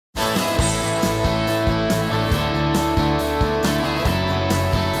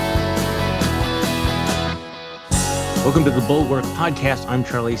Welcome to the Bulwark Podcast. I'm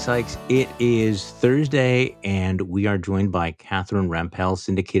Charlie Sykes. It is Thursday, and we are joined by Catherine Rampell,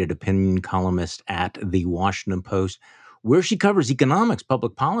 syndicated opinion columnist at The Washington Post, where she covers economics,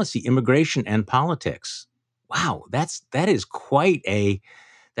 public policy, immigration, and politics. Wow, that is quite a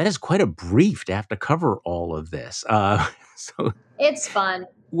brief to have to cover all of this. So It's fun.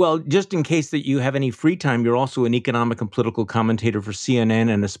 Well, just in case that you have any free time, you're also an economic and political commentator for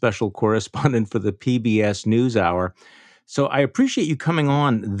CNN and a special correspondent for the PBS NewsHour. So I appreciate you coming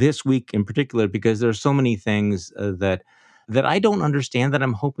on this week in particular because there are so many things that I don't understand that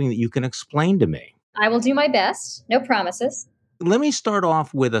I'm hoping that you can explain to me. I will do my best. No promises. Let me start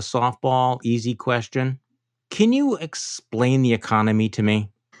off with a softball, easy question. Can you explain the economy to me?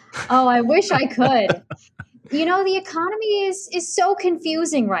 Oh, I wish I could. The economy is so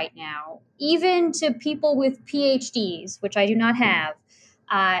confusing right now, even to people with PhDs, which I do not have.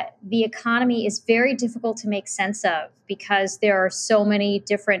 The economy is very difficult to make sense of because there are so many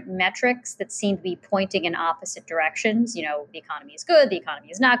different metrics that seem to be pointing in opposite directions. The economy is good, the economy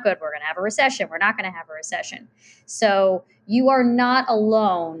is not good, we're going to have a recession, we're not going to have a recession. So you are not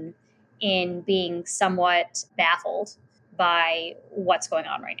alone in being somewhat baffled by what's going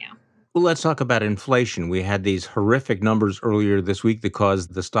on right now. Well, let's talk about inflation. We had these horrific numbers earlier this week that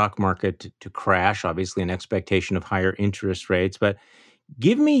caused the stock market to crash, obviously an expectation of higher interest rates. But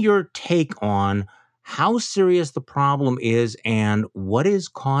give me your take on how serious the problem is and what is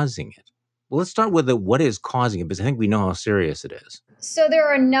causing it. Well, let's start with what is causing it, because I think we know how serious it is. So there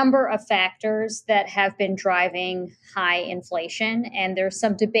are a number of factors that have been driving high inflation, and there's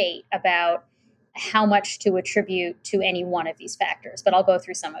some debate about how much to attribute to any one of these factors, but I'll go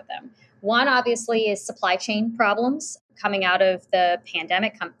through some of them. One, obviously, is supply chain problems coming out of the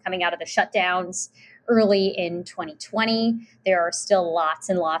pandemic, coming out of the shutdowns early in 2020. There are still lots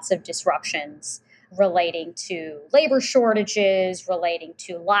and lots of disruptions relating to labor shortages, relating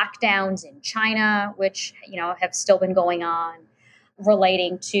to lockdowns in China, which, have still been going on,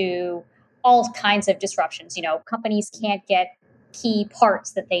 relating to all kinds of disruptions. Companies can't get key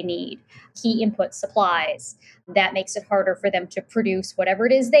parts that they need, key input supplies. That makes it harder for them to produce whatever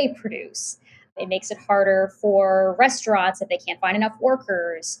it is they produce. It makes it harder for restaurants if they can't find enough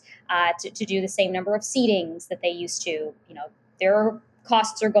workers to do the same number of seatings that they used to. Their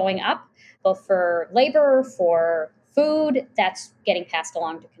costs are going up, both for labor, for food. That's getting passed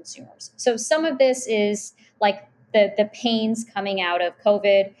along to consumers. So some of this is like the pains coming out of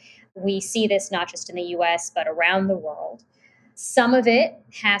COVID. We see this not just in the US, but around the world. Some of it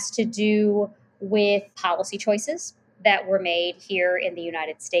has to do with policy choices that were made here in the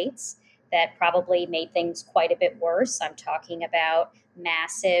United States that probably made things quite a bit worse. I'm talking about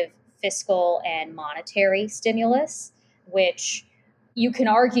massive fiscal and monetary stimulus, which you can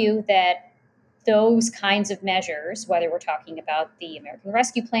argue that those kinds of measures, whether we're talking about the American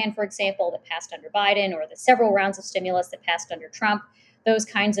Rescue Plan, for example, that passed under Biden, or the several rounds of stimulus that passed under Trump, those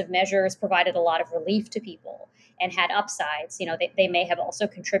kinds of measures provided a lot of relief to people and had upsides. They may have also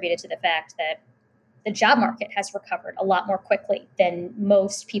contributed to the fact that the job market has recovered a lot more quickly than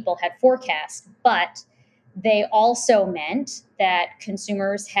most people had forecast. But they also meant that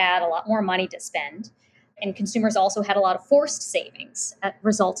consumers had a lot more money to spend. And consumers also had a lot of forced savings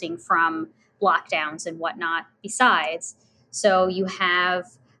resulting from lockdowns and whatnot besides. So you have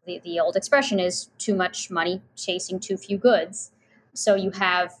the old expression is too much money chasing too few goods. So you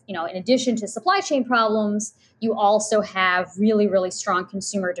have, in addition to supply chain problems, you also have really, really strong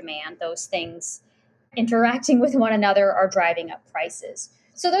consumer demand. Those things interacting with one another are driving up prices.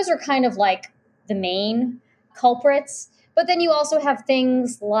 So those are kind of like the main culprits. But then you also have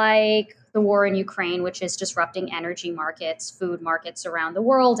things like the war in Ukraine, which is disrupting energy markets, food markets around the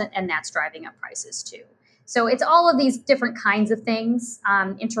world, and that's driving up prices too. So it's all of these different kinds of things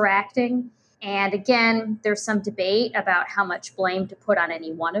interacting. And again, there's some debate about how much blame to put on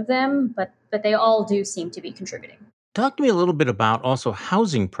any one of them, but they all do seem to be contributing. Talk to me a little bit about also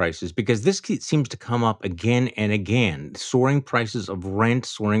housing prices, because this seems to come up again and again. Soaring prices of rent,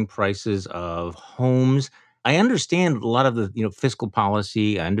 soaring prices of homes. I understand a lot of the fiscal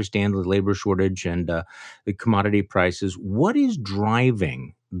policy. I understand the labor shortage and the commodity prices. What is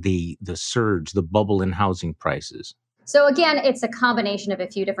driving the surge, the bubble in housing prices? So again, it's a combination of a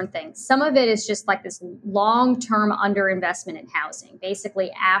few different things. Some of it is just like this long-term underinvestment in housing.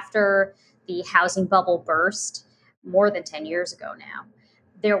 Basically, after the housing bubble burst more than 10 years ago now,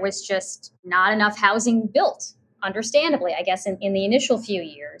 there was just not enough housing built, understandably, I guess, in the initial few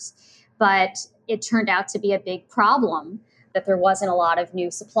years. But it turned out to be a big problem that there wasn't a lot of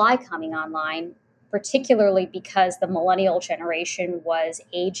new supply coming online, particularly because the millennial generation was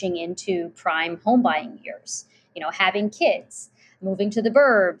aging into prime home buying years. having kids, moving to the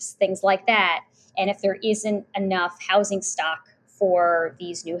burbs, things like that. And if there isn't enough housing stock for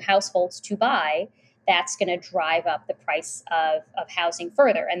these new households to buy, that's going to drive up the price of housing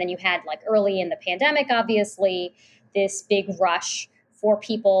further. And then you had, like, early in the pandemic, obviously, this big rush for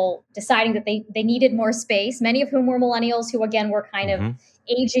people deciding that they needed more space, many of whom were millennials who, again, were kind of Hmm.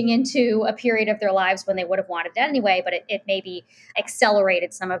 aging into a period of their lives when they would have wanted that anyway, but it maybe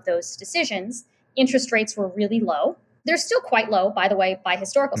accelerated some of those decisions. Interest rates were really low. They're still quite low, by the way, by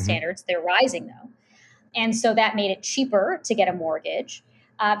historical Hmm. standards. They're rising, though. And so that made it cheaper to get a mortgage.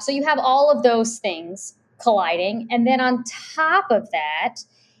 So you have all of those things colliding. And then on top of that,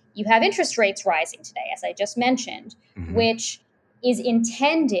 you have interest rates rising today, as I just mentioned, Hmm. which is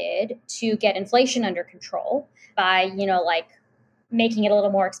intended to get inflation under control by, like making it a little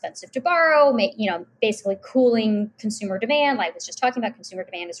more expensive to borrow, basically cooling consumer demand. Like I was just talking about, consumer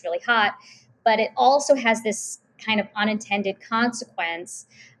demand is really hot, but it also has this kind of unintended consequence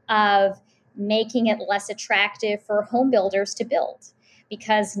of making it less attractive for home builders to build,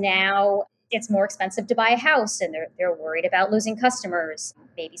 because now it's more expensive to buy a house and they're worried about losing customers.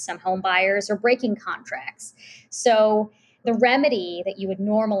 Maybe some home buyers are breaking contracts. So the remedy that you would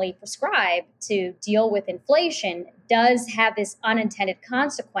normally prescribe to deal with inflation does have this unintended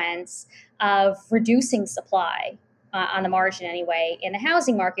consequence of reducing supply, on the margin anyway, in the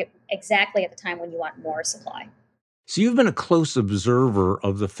housing market, exactly at the time when you want more supply. So you've been a close observer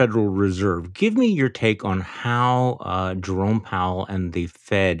of the Federal Reserve. Give me your take on how Jerome Powell and the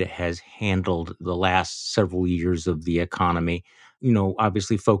Fed has handled the last several years of the economy.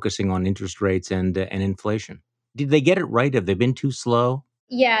 Obviously focusing on interest rates and inflation. Did they get it right? Have they been too slow?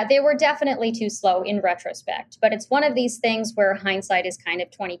 Yeah, they were definitely too slow in retrospect, but it's one of these things where hindsight is kind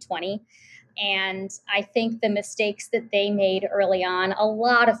of 2020. And I think the mistakes that they made early on, a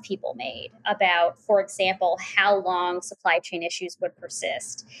lot of people made about, for example, how long supply chain issues would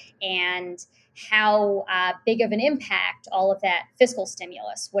persist and how big of an impact all of that fiscal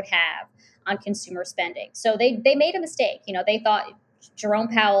stimulus would have on consumer spending. So they made a mistake. They thought, Jerome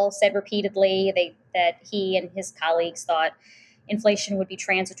Powell said repeatedly, that he and his colleagues thought inflation would be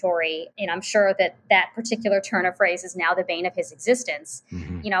transitory. And I'm sure that that particular turn of phrase is now the bane of his existence.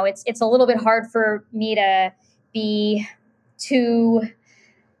 Hmm. It's a little bit hard for me to be too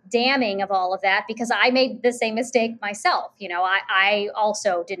damning of all of that, because I made the same mistake myself. I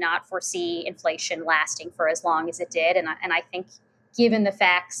also did not foresee inflation lasting for as long as it did. And I think, given the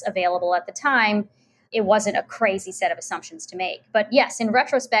facts available at the time, it wasn't a crazy set of assumptions to make. But yes, in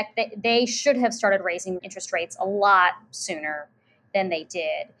retrospect, they should have started raising interest rates a lot sooner than they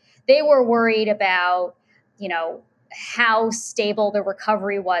did. They were worried about, you know, how stable the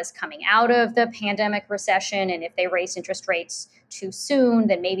recovery was coming out of the pandemic recession. And if they raised interest rates too soon,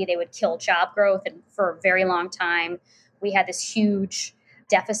 then maybe they would kill job growth. And for a very long time, we had this huge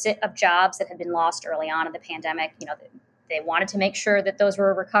deficit of jobs that had been lost early on in the pandemic. They wanted to make sure that those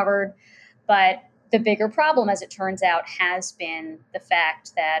were recovered. But the bigger problem, as it turns out, has been the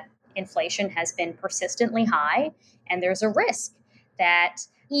fact that inflation has been persistently high. And there's a risk that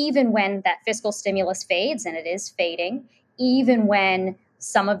even when that fiscal stimulus fades, and it is fading, even when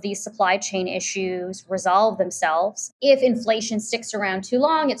some of these supply chain issues resolve themselves, if inflation sticks around too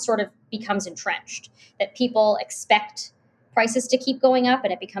long, it sort of becomes entrenched, that people expect prices to keep going up,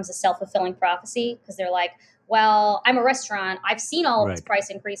 and it becomes a self-fulfilling prophecy, because they're like, well, I'm a restaurant, I've seen all of these Right. price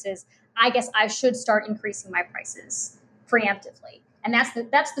increases, I guess I should start increasing my prices preemptively. And that's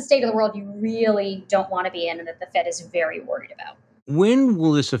the state of the world you really don't want to be in, and that the Fed is very worried about. When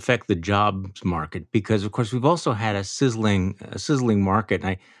will this affect the jobs market? Because of course we've also had a sizzling market.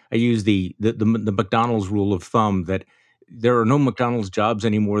 And I use the McDonald's rule of thumb that there are no McDonald's jobs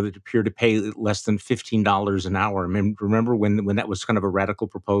anymore that appear to pay less than $15 an hour. I mean, remember when that was kind of a radical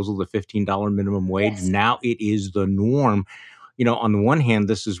proposal, the $15 minimum wage? Yes. Now it is the norm. On the one hand,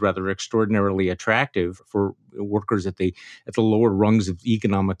 this is rather extraordinarily attractive for workers at the lower rungs of the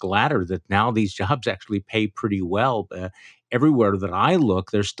economic ladder. That now these jobs actually pay pretty well. Everywhere that I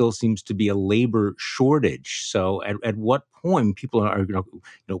look, there still seems to be a labor shortage. So, at what point people are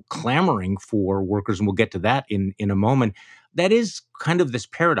clamoring for workers, and we'll get to that in a moment. That is kind of this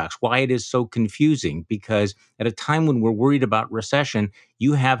paradox. Why it is so confusing, because at a time when we're worried about recession,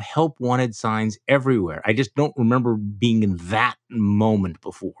 you have help wanted signs everywhere. I just don't remember being in that moment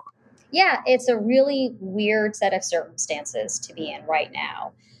before. Yeah, it's a really weird set of circumstances to be in right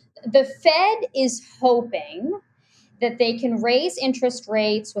now. The Fed is hoping that they can raise interest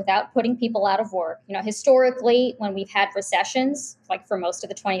rates without putting people out of work. Historically, when we've had recessions, like for most of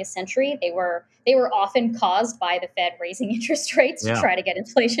the 20th century, they were often caused by the Fed raising interest rates to Yeah. try to get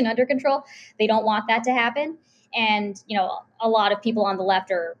inflation under control. They don't want that to happen. And, a lot of people on the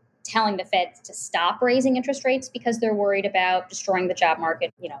left are telling the Fed to stop raising interest rates because they're worried about destroying the job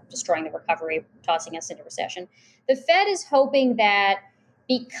market, destroying the recovery, tossing us into recession. The Fed is hoping that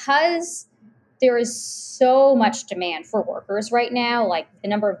because there is so much demand for workers right now, like the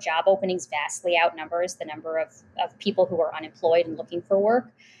number of job openings vastly outnumbers the number of people who are unemployed and looking for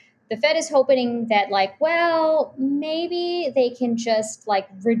work. The Fed is hoping that, maybe they can just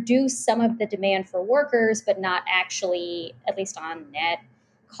reduce some of the demand for workers, but not actually, at least on net,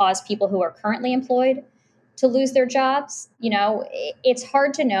 cause people who are currently employed to lose their jobs. It's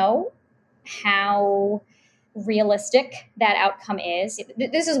hard to know how realistic that outcome is.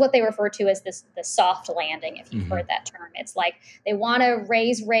 This is what they refer to as the soft landing, if you've heard that term. It's like they want to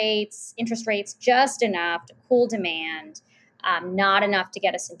raise interest rates just enough to cool demand, not enough to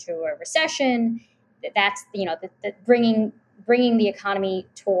get us into a recession. That's bringing the economy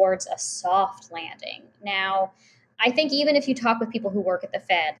towards a soft landing. Now, I think even if you talk with people who work at the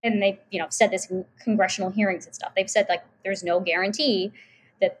Fed, and they've said this in congressional hearings and stuff, they've said there's no guarantee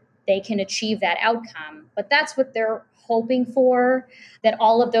that they can achieve that outcome, but that's what they're hoping for. That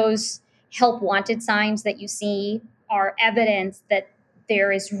all of those help wanted signs that you see are evidence that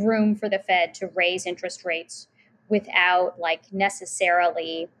there is room for the Fed to raise interest rates without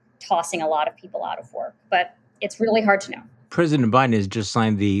necessarily tossing a lot of people out of work. But it's really hard to know. President Biden has just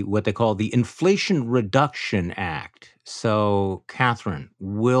signed what they call the Inflation Reduction Act. So, Catherine,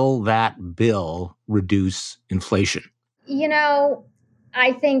 will that bill reduce inflation?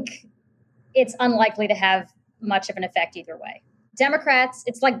 I think it's unlikely to have much of an effect either way. Democrats,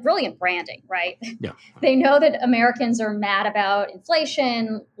 it's like brilliant branding, right? Yeah. They know that Americans are mad about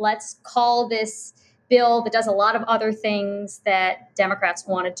inflation. Let's call this bill that does a lot of other things that Democrats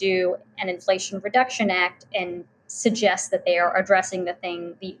want to do an Inflation Reduction Act, and suggest that they are addressing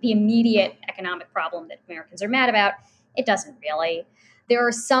the immediate economic problem that Americans are mad about. It doesn't really. There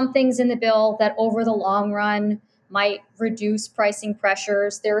are some things in the bill that over the long run might reduce pricing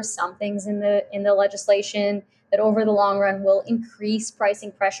pressures. There are some things in the legislation that over the long run will increase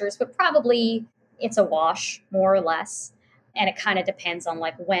pricing pressures, but probably it's a wash, more or less. And it kind of depends on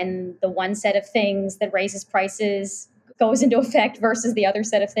when the one set of things that raises prices goes into effect versus the other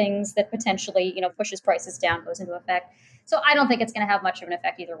set of things that potentially, pushes prices down, goes into effect. So I don't think it's going to have much of an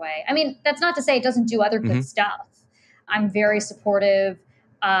effect either way. I mean, that's not to say it doesn't do other good stuff. I'm very supportive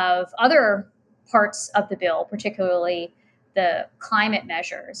of other parts of the bill, particularly the climate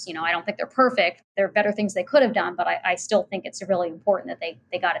measures. I don't think they're perfect. There are better things they could have done, but I still think it's really important that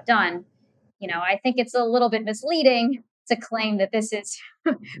they got it done. I think it's a little bit misleading to claim that this is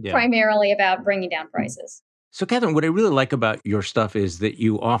primarily about bringing down prices. So, Catherine, what I really like about your stuff is that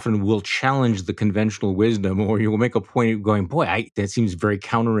you often will challenge the conventional wisdom, or you will make a point of going, boy, that seems very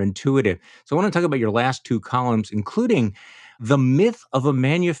counterintuitive. So I want to talk about your last two columns, including the myth of a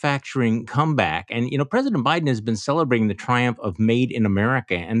manufacturing comeback. And, President Biden has been celebrating the triumph of Made in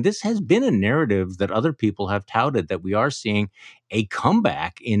America. And this has been a narrative that other people have touted, that we are seeing a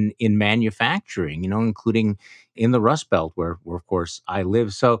comeback in manufacturing, including in the Rust Belt, where of course I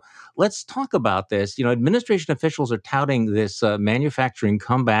live. So let's talk about this. Administration officials are touting this manufacturing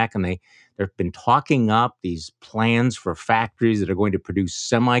comeback, and they've been talking up these plans for factories that are going to produce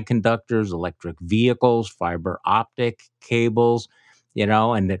semiconductors, electric vehicles, fiber optic cables,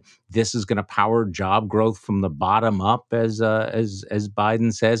 and that this is going to power job growth from the bottom up, as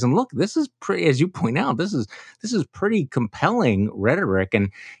Biden says. And look, this is pretty, as you point out, this is pretty compelling rhetoric.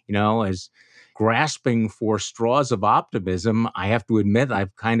 And as grasping for straws of optimism, I have to admit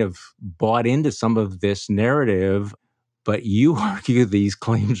I've kind of bought into some of this narrative, but you argue these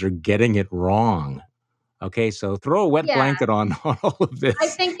claims are getting it wrong. Okay, so throw a wet blanket on all of this. I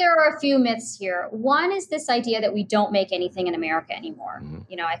think there are a few myths here. One is this idea that we don't make anything in America anymore.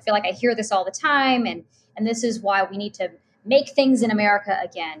 I feel like I hear this all the time, and this is why we need to make things in America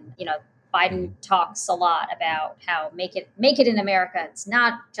again. Biden talks a lot about how make it in America. It's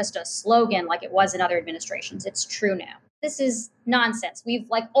not just a slogan like it was in other administrations. It's true now. This is nonsense. We've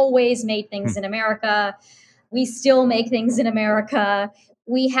always made things in America. We still make things in America.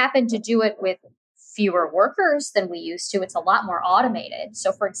 We happen to do it with fewer workers than we used to. It's a lot more automated.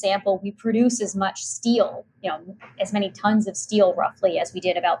 So, for example, we produce as much steel, as many tons of steel roughly as we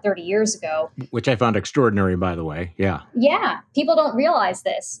did about 30 years ago. Which I found extraordinary, by the way. Yeah. Yeah. People don't realize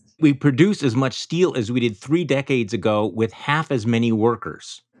this. We produce as much steel as we did 3 decades ago with half as many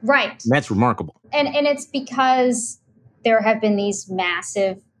workers. Right. And that's remarkable. And it's because there have been these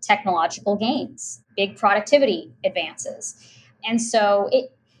massive technological gains, big productivity advances. And so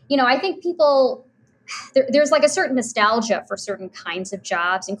I think people there's like a certain nostalgia for certain kinds of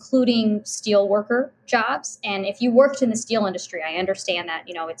jobs, including steel worker jobs. And if you worked in the steel industry, I understand that,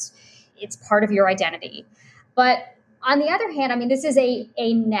 it's part of your identity. But on the other hand, I mean, this is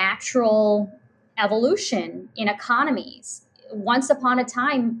a natural evolution in economies. Once upon a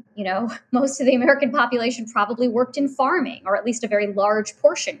time, most of the American population probably worked in farming, or at least a very large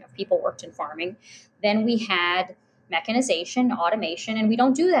portion of people worked in farming. Then we had mechanization, automation, and we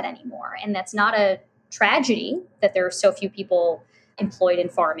don't do that anymore. And that's not a tragedy that there are so few people employed in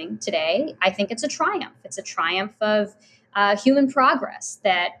farming today. I think it's a triumph. It's a triumph of human progress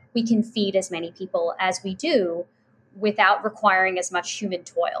that we can feed as many people as we do without requiring as much human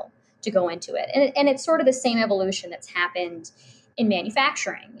toil to go into it. And it's sort of the same evolution that's happened in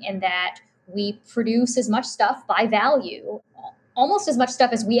manufacturing, in that we produce as much stuff by value, almost as much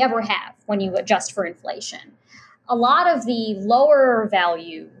stuff as we ever have when you adjust for inflation. A lot of the lower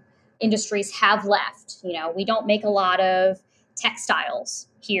value industries have left. We don't make a lot of textiles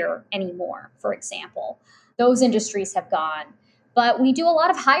here anymore, for example. Those industries have gone, but we do a lot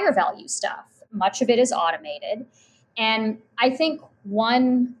of higher value stuff. Much of it is automated. And I think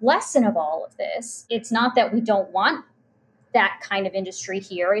one lesson of all of this, it's not that we don't want that kind of industry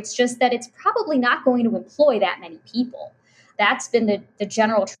here. It's just that it's probably not going to employ that many people. That's been the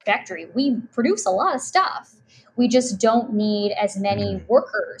general trajectory. We produce a lot of stuff. We just don't need as many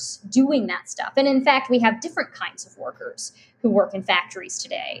workers doing that stuff. And in fact, we have different kinds of workers who work in factories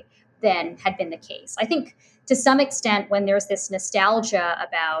today than had been the case. I think to some extent, when there's this nostalgia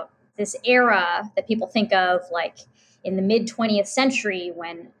about this era that people think of, like in the mid 20th century,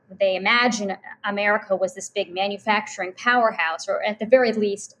 when they imagine America was this big manufacturing powerhouse, or at the very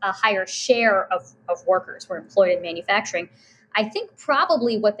least, a higher share of workers were employed in manufacturing. I think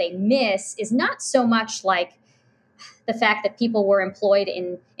probably what they miss is not so much like the fact that people were employed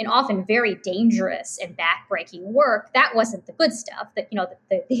in often very dangerous and backbreaking work. That wasn't the good stuff. That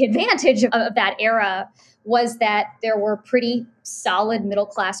the advantage of that era was that there were pretty solid middle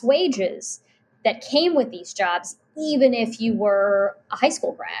class wages that came with these jobs, even if you were a high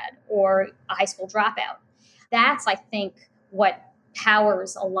school grad or a high school dropout. That's, I think, what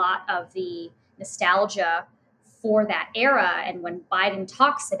powers a lot of the nostalgia for that era. And when Biden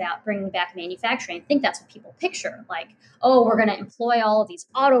talks about bringing back manufacturing, I think that's what people picture. Like, oh, we're going to employ all of these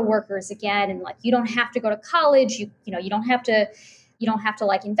auto workers again, and like you don't have to go to college. You don't have to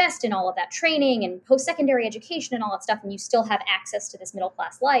like invest in all of that training and post-secondary education and all that stuff, and you still have access to this middle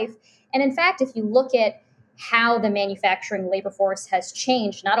class life. And in fact, if you look at how the manufacturing labor force has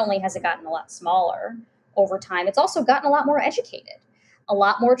changed, not only has it gotten a lot smaller over time, it's also gotten a lot more educated, a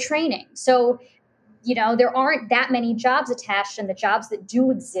lot more training. So there aren't that many jobs attached, and the jobs that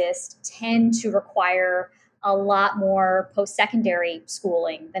do exist tend to require a lot more post-secondary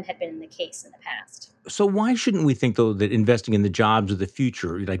schooling than had been the case in the past. So why shouldn't we think, though, that investing in the jobs of the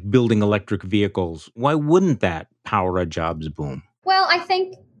future, like building electric vehicles, why wouldn't that power a jobs boom? Well, I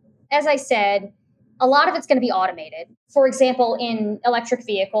think, as I said, a lot of it's going to be automated. For example, in electric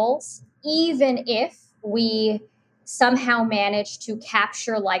vehicles, even if we somehow manage to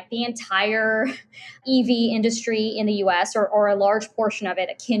capture like the entire EV industry in the US, or a large portion of it,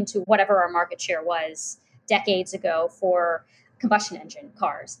 akin to whatever our market share was decades ago for combustion engine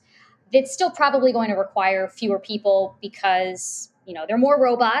cars, it's still probably going to require fewer people because there are more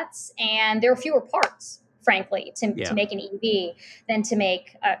robots and there are fewer parts, frankly, to make an EV than to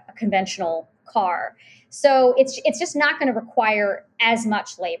make a conventional car. So it's just not going to require as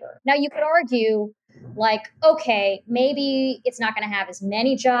much labor. Now, you could argue, like, okay, maybe it's not going to have as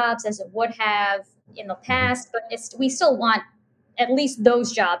many jobs as it would have in the past, but we still want at least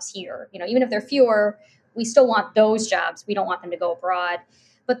those jobs here. Even if they're fewer, we still want those jobs. We don't want them to go abroad.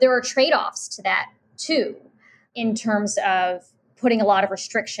 But there are trade-offs to that, too, in terms of putting a lot of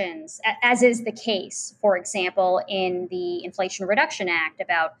restrictions, as is the case, for example, in the Inflation Reduction Act,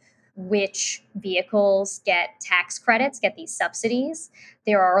 about which vehicles get tax credits, get these subsidies.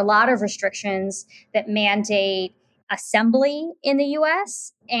 There are a lot of restrictions that mandate assembly in the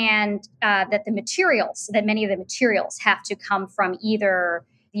U.S. and that many of the materials have to come from either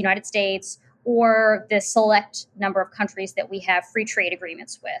the United States or the select number of countries that we have free trade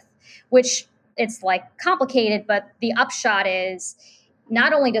agreements with, which it's like complicated, but the upshot is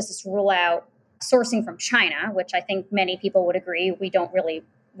not only does this rule out sourcing from China, which I think many people would agree we don't really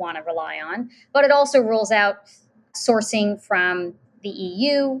want to rely on, but it also rules out sourcing from the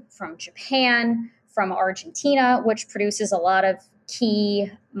EU, from Japan, from Argentina, which produces a lot of key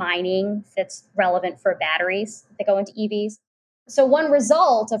mining that's relevant for batteries that go into EVs. So one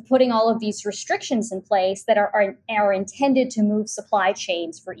result of putting all of these restrictions in place that are intended to move supply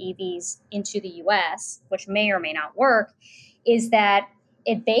chains for EVs into the US, which may or may not work, is that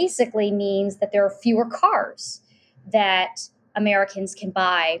it basically means that there are fewer cars that Americans can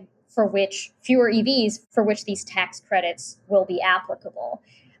buy, for which fewer EVs for which these tax credits will be applicable.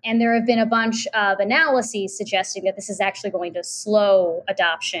 And there have been a bunch of analyses suggesting that this is actually going to slow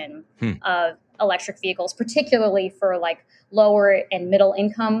adoption of electric vehicles, particularly for like lower and middle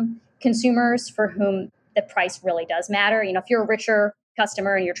income consumers for whom the price really does matter. You know, if you're a richer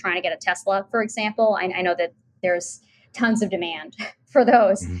customer and you're trying to get a Tesla, for example, I know that there's tons of demand for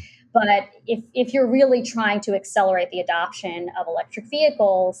those. Mm-hmm. But if you're really trying to accelerate the adoption of electric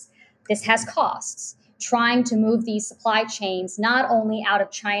vehicles, this has costs. Trying to move these supply chains not only out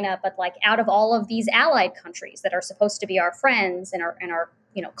of China, but like out of all of these allied countries that are supposed to be our friends and our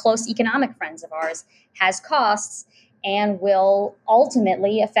close economic friends of ours, has costs and will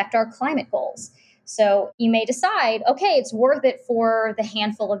ultimately affect our climate goals. So you may decide, okay, it's worth it for the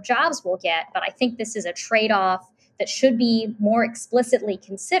handful of jobs we'll get, but I think this is a trade-off that should be more explicitly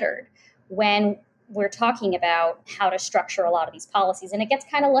considered when we're talking about how to structure a lot of these policies. And it gets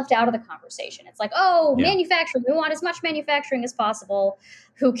kind of left out of the conversation. It's like, oh, Yeah. manufacturing, we want as much manufacturing as possible.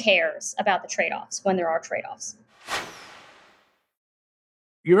 Who cares about the trade-offs when there are trade-offs?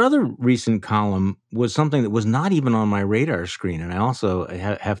 Your other recent column was something that was not even on my radar screen. And I also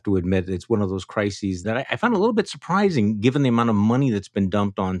have to admit it's one of those crises that I found a little bit surprising given the amount of money that's been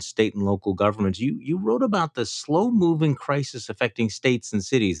dumped on state and local governments. You wrote about the slow-moving crisis affecting states and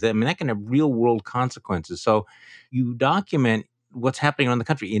cities. I mean, that can have real-world consequences. So you document what's happening around the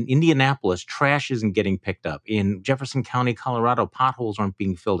country. In Indianapolis, trash isn't getting picked up. In Jefferson County, Colorado, potholes aren't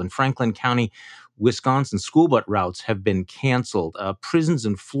being filled. In Franklin County, Wisconsin, school bus routes have been canceled. Prisons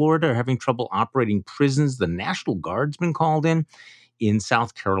in Florida are having trouble operating prisons. The National Guard's been called in. In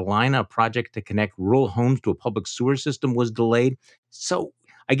South Carolina, a project to connect rural homes to a public sewer system was delayed. So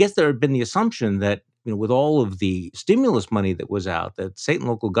I guess there had been the assumption that, with all of the stimulus money that was out, that state and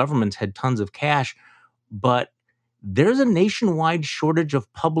local governments had tons of cash, but there's a nationwide shortage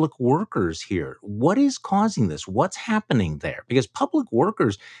of public workers here. What is causing this? What's happening there? Because public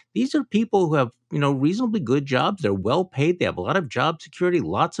workers, these are people who have, reasonably good jobs. They're well paid. They have a lot of job security,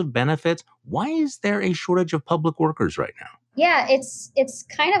 lots of benefits. Why is there a shortage of public workers right now? Yeah, it's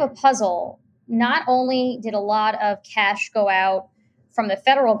kind of a puzzle. Not only did a lot of cash go out from the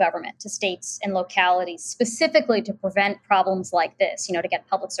federal government to states and localities specifically to prevent problems like this, to get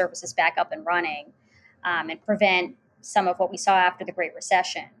public services back up and running, and prevent some of what we saw after the Great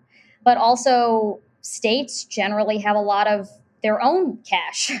Recession. But also, states generally have a lot of their own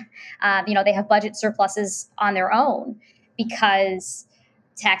cash. They have budget surpluses on their own because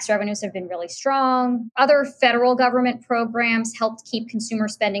tax revenues have been really strong. Other federal government programs helped keep consumer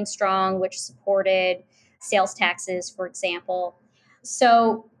spending strong, which supported sales taxes, for example.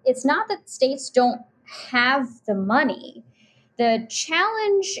 So it's not that states don't have the money. The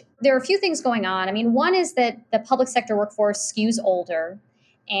challenge, there are a few things going on. I mean, one is that the public sector workforce skews older.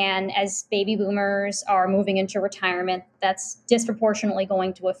 And as baby boomers are moving into retirement, that's disproportionately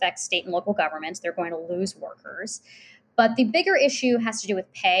going to affect state and local governments. They're going to lose workers. But the bigger issue has to do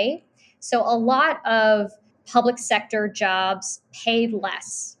with pay. So a lot of public sector jobs paid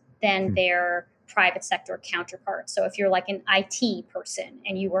less than their private sector counterparts. So if you're like an IT person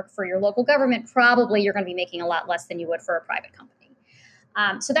and you work for your local government, probably you're going to be making a lot less than you would for a private company.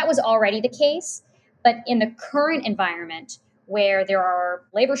 So that was already the case. But in the current environment where there are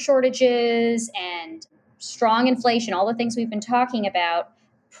labor shortages and strong inflation, all the things we've been talking about,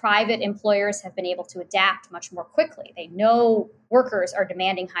 private employers have been able to adapt much more quickly. They know workers are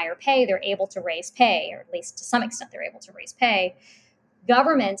demanding higher pay. They're able to raise pay, or at least to some extent, they're able to raise pay.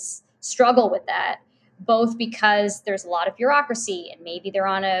 Governments struggle with that, both because there's a lot of bureaucracy and maybe they're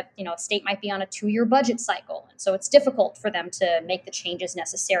on a state might be on a 2-year budget cycle. And so it's difficult for them to make the changes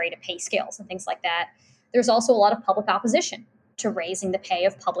necessary to pay scales and things like that. There's also a lot of public opposition to raising the pay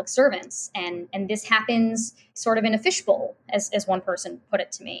of public servants. And this happens sort of in a fishbowl, as one person put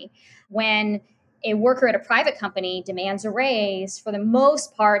it to me. When a worker at a private company demands a raise, for the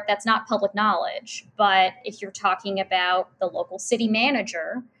most part, that's not public knowledge. But if you're talking about the local city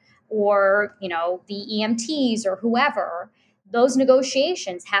manager or, the EMTs or whoever, those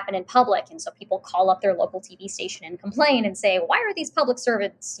negotiations happen in public. And so people call up their local TV station and complain and say, why are these public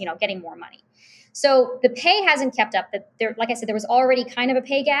servants, getting more money? So the pay hasn't kept up. Like I said, there was already kind of a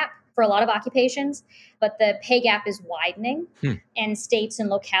pay gap for a lot of occupations, but the pay gap is widening, and states and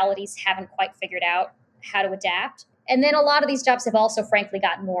localities haven't quite figured out how to adapt. And then a lot of these jobs have also, frankly,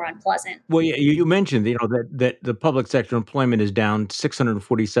 gotten more unpleasant. Well, yeah, you mentioned, that the public sector employment is down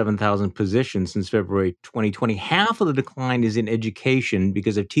 647,000 positions since February 2020. Half of the decline is in education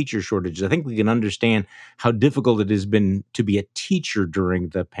because of teacher shortages. I think we can understand how difficult it has been to be a teacher during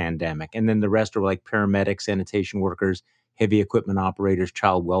the pandemic. And then the rest are like paramedics, sanitation workers, heavy equipment operators,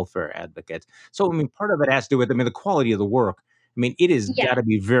 child welfare advocates. So, I mean, part of it has to do with, the quality of the work. I mean, it has got Yeah. to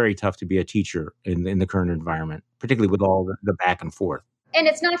be very tough to be a teacher in the current environment, particularly with all the back and forth. And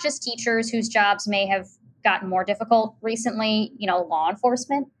it's not just teachers whose jobs may have gotten more difficult recently, law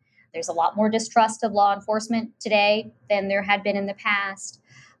enforcement. There's a lot more distrust of law enforcement today than there had been in the past,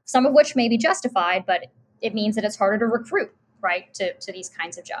 some of which may be justified, but it means that it's harder to recruit, right, to these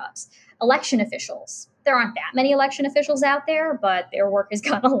kinds of jobs. Election officials. There aren't that many election officials out there, but their work has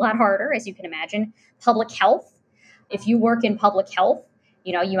gotten a lot harder, as you can imagine. Public health. If you work in public health,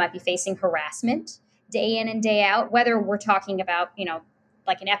 you might be facing harassment day in and day out, whether we're talking about,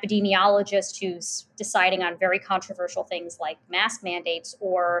 like an epidemiologist who's deciding on very controversial things like mask mandates,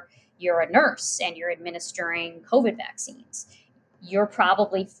 or you're a nurse and you're administering COVID vaccines. You're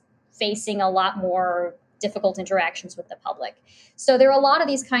probably facing a lot more difficult interactions with the public. So there are a lot of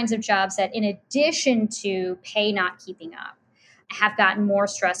these kinds of jobs that, in addition to pay not keeping up, have gotten more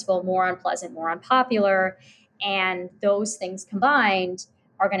stressful, more unpleasant, more unpopular. And those things combined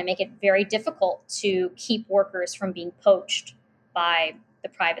are going to make it very difficult to keep workers from being poached by the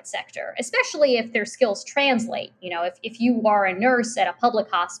private sector, especially if their skills translate. If you are a nurse at a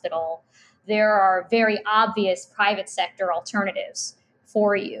public hospital, there are very obvious private sector alternatives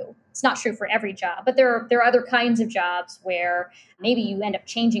for you. It's not true for every job, but there are other kinds of jobs where maybe you end up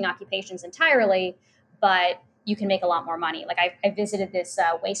changing occupations entirely, but you can make a lot more money. Like I visited this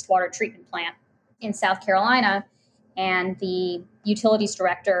wastewater treatment plant in South Carolina, and the utilities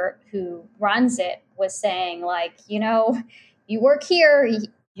director who runs it was saying, like, you work here,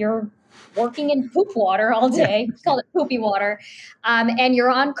 you're working in poop water all Yeah. day. It's called it poopy water. And you're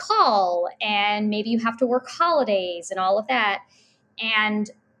on call, and maybe you have to work holidays and all of that. And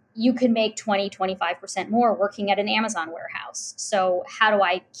you can make 20, 25% more working at an Amazon warehouse. So how do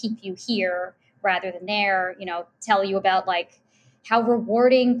I keep you here rather than there? Tell you about like how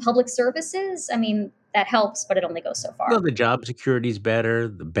rewarding public service is. I mean, that helps, but it only goes so Well, far. the job security is better,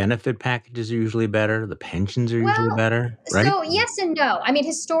 the benefit packages are usually better, the pensions are usually Well, better, right? so yes and no. I mean,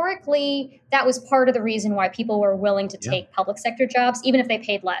 historically, that was part of the reason why people were willing to Yeah. take public sector jobs, even if they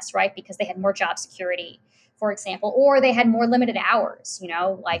paid less, right? Because they had more job security, for example, or they had more limited hours,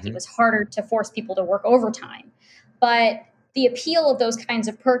 like it Mhm. was harder to force people to work overtime. But the appeal of those kinds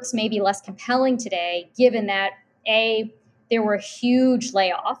of perks may be less compelling today, given that A, there were huge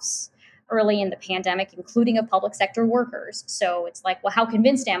layoffs early in the pandemic, including of public sector workers. So it's like, well, how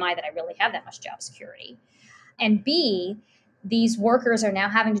convinced am I that I really have that much job security? And B, these workers are now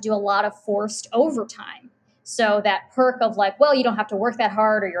having to do a lot of forced overtime. So that perk of like, well, you don't have to work that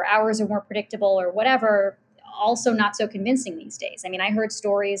hard, or your hours are more predictable, or whatever, also not so convincing these days. I mean, I heard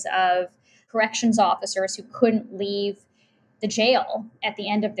stories of corrections officers who couldn't leave the jail at the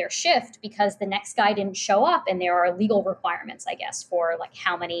end of their shift because the next guy didn't show up, and there are legal requirements, I guess, for like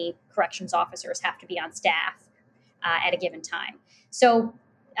how many corrections officers have to be on staff at a given time. So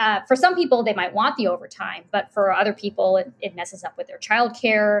for some people, they might want the overtime, but for other people, it messes up with their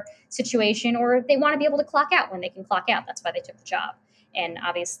childcare situation, or they want to be able to clock out when they can clock out. That's why they took the job. And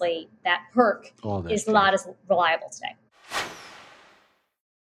obviously, that perk All that's is changed. not as reliable today.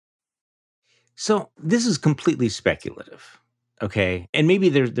 So, this is completely speculative, okay? And maybe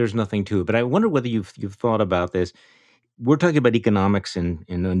there's nothing to it, but I wonder whether you've thought about this. We're talking about economics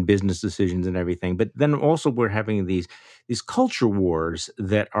and business decisions and everything, but then also we're having these culture wars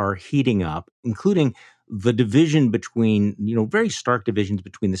that are heating up, including the division between, very stark divisions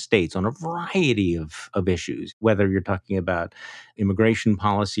between the states on a variety of issues, whether you're talking about immigration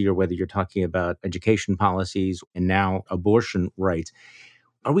policy or whether you're talking about education policies and now abortion rights.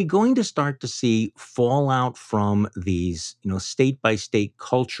 Are we going to start to see fallout from these, state by state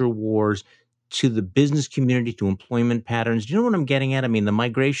culture wars to the business community, to employment patterns? Do you know what I'm getting at? I mean, the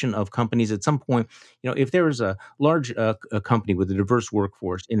migration of companies at some point, if there is a large a company with a diverse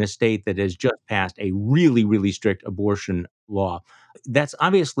workforce in a state that has just passed a really, really strict abortion law, that's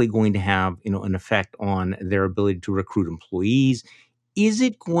obviously going to have, an effect on their ability to recruit employees. Is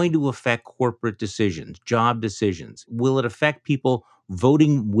it going to affect corporate decisions, job decisions? Will it affect people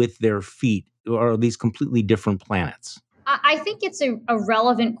voting with their feet, or are these completely different planets? I think it's a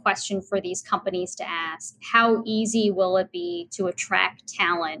relevant question for these companies to ask. How easy will it be to attract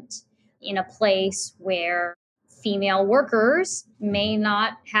talent in a place where female workers may Mhm.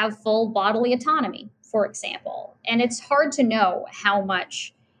 not have full bodily autonomy, for example. And it's hard to know how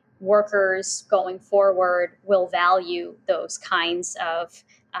much workers going forward will value those kinds of,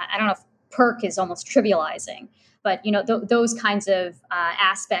 I don't know if perk is almost trivializing, but those kinds of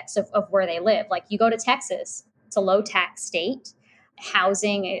aspects of where they live. Like you go to Texas, it's a low tax state.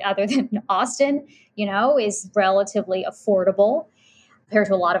 Housing, other than Austin, is relatively affordable compared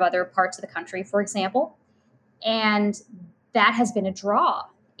to a lot of other parts of the country, for example. And that has been a draw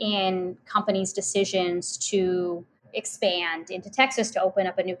in companies' decisions to expand into Texas, to open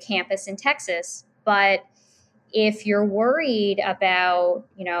up a new campus in Texas. But if you're worried about,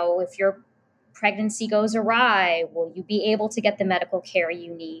 if your pregnancy goes awry, will you be able to get the medical care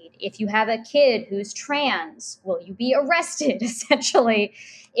you need? If you have a kid who's trans, will you be arrested, essentially,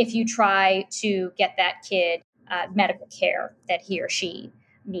 if you try to get that kid medical care that he or she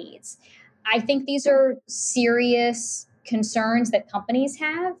needs? I think these are serious concerns that companies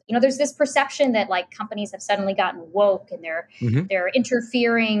have. There's this perception that like companies have suddenly gotten woke and Hmm. they're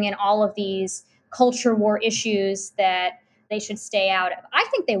interfering in all of these culture war issues that they should stay out of. I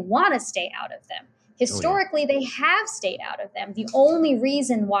think they want to stay out of them. Oh, yeah. Historically, they have stayed out of them. The only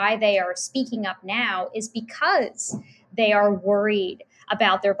reason why they are speaking up now is because they are worried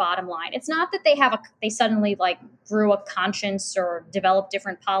about their bottom line. It's not that they suddenly like grew a conscience or developed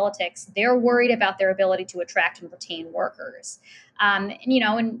different politics. They're worried about their ability to attract and retain workers. And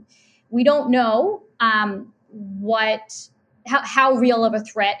we don't know what how real of a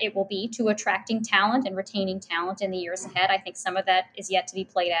threat it will be to attracting talent and retaining talent in the years ahead. I think some of that is yet to be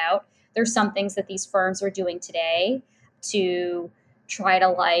played out. There's some things that these firms are doing today to try to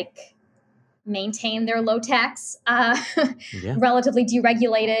like maintain their low tax, Yeah. relatively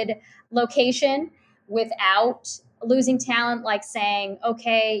deregulated location without losing talent, like saying,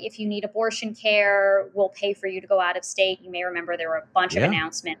 okay, if you need abortion care, we'll pay for you to go out of state. You may remember there were a bunch of Yeah.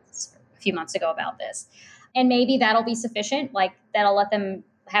 announcements a few months ago about this. And maybe that'll be sufficient. Like that'll let them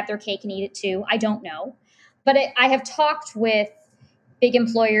have their cake and eat it too. I don't know. But I have talked with big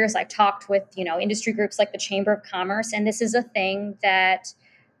employers. I've talked with, industry groups like the Chamber of Commerce. And this is a thing that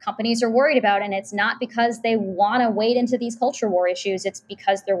companies are worried about. And it's not because they want to wade into these culture war issues. It's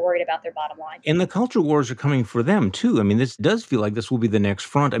because they're worried about their bottom line. And the culture wars are coming for them too. I mean, this does feel like this will be the next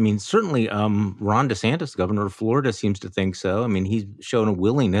front. I mean, certainly, Ron DeSantis, governor of Florida, seems to think so. I mean, he's shown a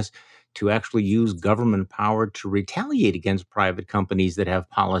willingness to actually use government power to retaliate against private companies that have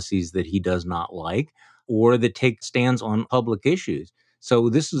policies that he does not like or that take stands on public issues.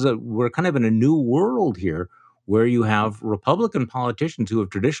 So we're kind of in a new world here where you have Republican politicians who have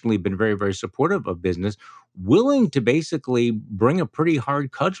traditionally been very, very supportive of business, willing to basically bring a pretty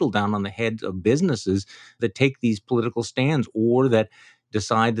hard cudgel down on the heads of businesses that take these political stands or that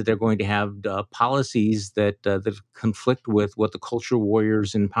decide that they're going to have policies that conflict with what the culture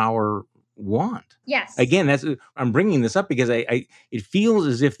warriors in power want. Yes. Again, I'm bringing this up because it feels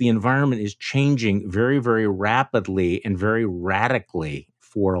as if the environment is changing very, very rapidly and very radically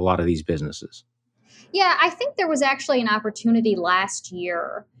for a lot of these businesses. Yeah, I think there was actually an opportunity last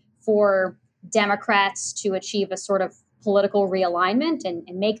year for Democrats to achieve a sort of political realignment and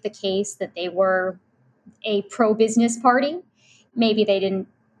make the case that they were a pro business party. Maybe they didn't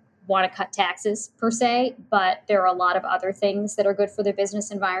want to cut taxes per se, but there are a lot of other things that are good for the business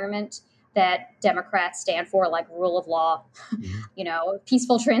environment that Democrats stand for, like rule of law, Mhm.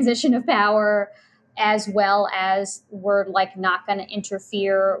 peaceful transition of power, as well as we're like not going to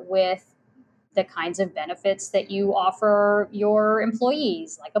interfere with the kinds of benefits that you offer your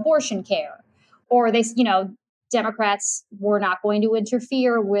employees, like abortion care. Or Democrats were not going to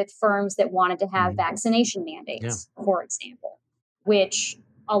interfere with firms that wanted to have Mhm. vaccination Yeah. mandates, for example, which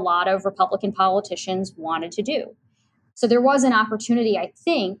a lot of Republican politicians wanted to do. So there was an opportunity, I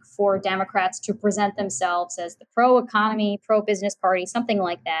think, for Democrats to present themselves as the pro economy, pro business party, something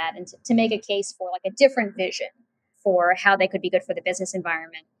like that, and to make a case for like a different vision for how they could be good for the business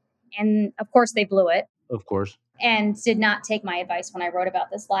environment. And of course, they blew it Of course. and did not take my advice when I wrote about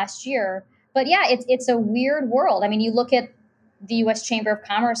this last year. But yeah, it's a weird world. I mean, you look at the U.S. Chamber of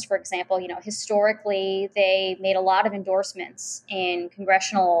Commerce, for example. Historically, they made a lot of endorsements in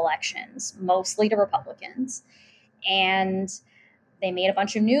congressional elections, mostly to Republicans, and they made a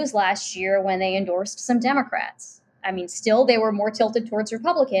bunch of news last year when they endorsed some Democrats. I mean, still they were more tilted towards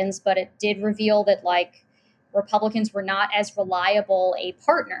Republicans, but it did reveal that like Republicans were not as reliable a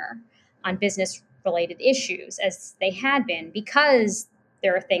partner on business related issues as they had been because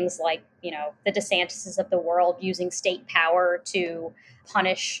there are things like, the DeSantises of the world using state power to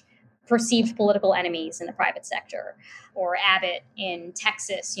punish perceived political enemies in the private sector, or Abbott in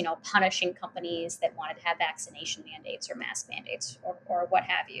Texas, punishing companies that wanted to have vaccination mandates or mask mandates or what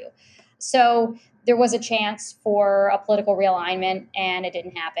have you. So there was a chance for a political realignment and it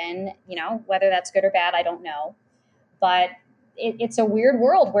didn't happen. Whether that's good or bad, I don't know. But it's a weird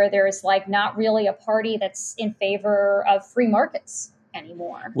world where there's like not really a party that's in favor of free markets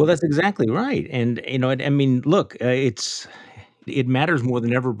anymore. Well, that's exactly right. And, I mean, look, it matters more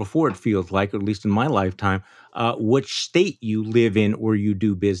than ever before, it feels like, or at least in my lifetime, which state you live in or you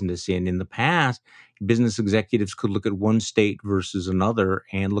do business in. In the past, business executives could look at one state versus another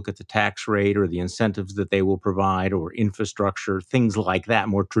and look at the tax rate or the incentives that they will provide or infrastructure, things like that,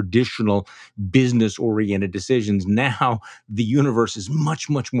 more traditional business oriented decisions. Now, the universe is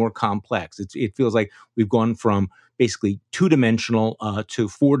much, much more complex. It feels like we've gone from basically two-dimensional to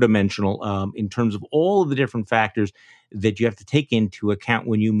four-dimensional in terms of all of the different factors that you have to take into account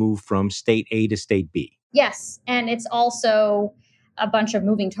when you move from state A to state B. Yes. And it's also a bunch of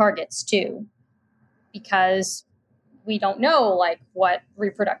moving targets too, because we don't know like what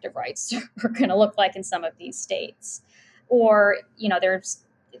reproductive rights are going to look like in some of these states. Or,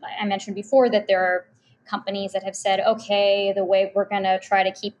 I mentioned before that there are companies that have said, okay, the way we're going to try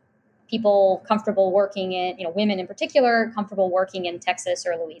to keep people comfortable working in, women in particular, comfortable working in Texas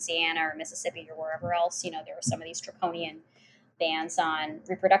or Louisiana or Mississippi or wherever else, there are some of these draconian bans on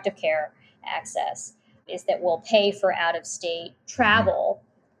reproductive care access, is that we'll pay for out-of-state travel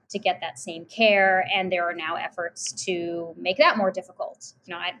to get that same care. And there are now efforts to make that more difficult.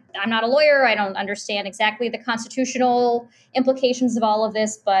 I'm not a lawyer. I don't understand exactly the constitutional implications of all of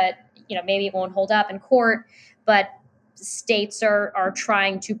this, but, maybe it won't hold up in court. But states are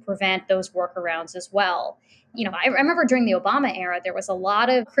trying to prevent those workarounds as well. I remember during the Obama era, there was a lot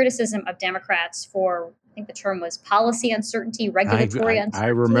of criticism of Democrats for, I think the term was policy uncertainty, regulatory I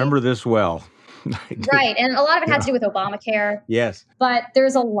uncertainty. remember this well. Right. And a lot of it had to do with Obamacare. Yes. But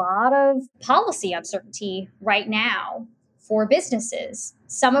there's a lot of policy uncertainty right now for businesses,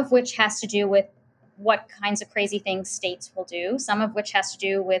 some of which has to do with what kinds of crazy things states will do, some of which has to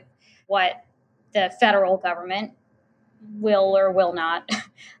do with what the federal government will or will not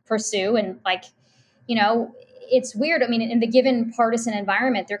pursue. And it's weird. I mean, in the given partisan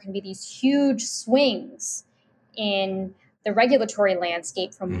environment, there can be these huge swings in the regulatory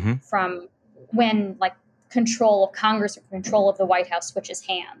landscape from when like control of Congress or control of the White House switches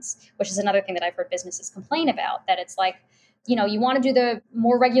hands, which is another thing that I've heard businesses complain about, that it's like, you want to do the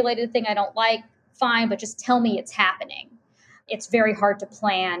more regulated thing I don't like, fine, but just tell me it's happening. It's very hard to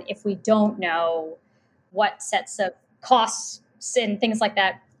plan if we don't know what sets of costs and things like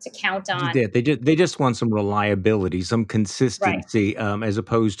that to count on. Yeah, they just want some reliability, some consistency, as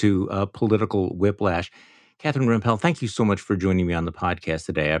opposed to political whiplash. Catherine Rampell, thank you so much for joining me on the podcast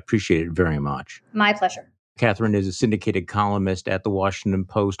today. I appreciate it very much. My pleasure. Catherine is a syndicated columnist at The Washington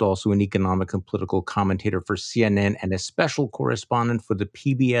Post, also an economic and political commentator for CNN, and a special correspondent for the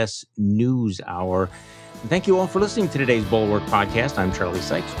PBS NewsHour. And thank you all for listening to today's Bulwark podcast. I'm Charlie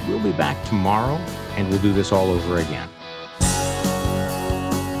Sykes. We'll be back tomorrow, and we'll do this all over again.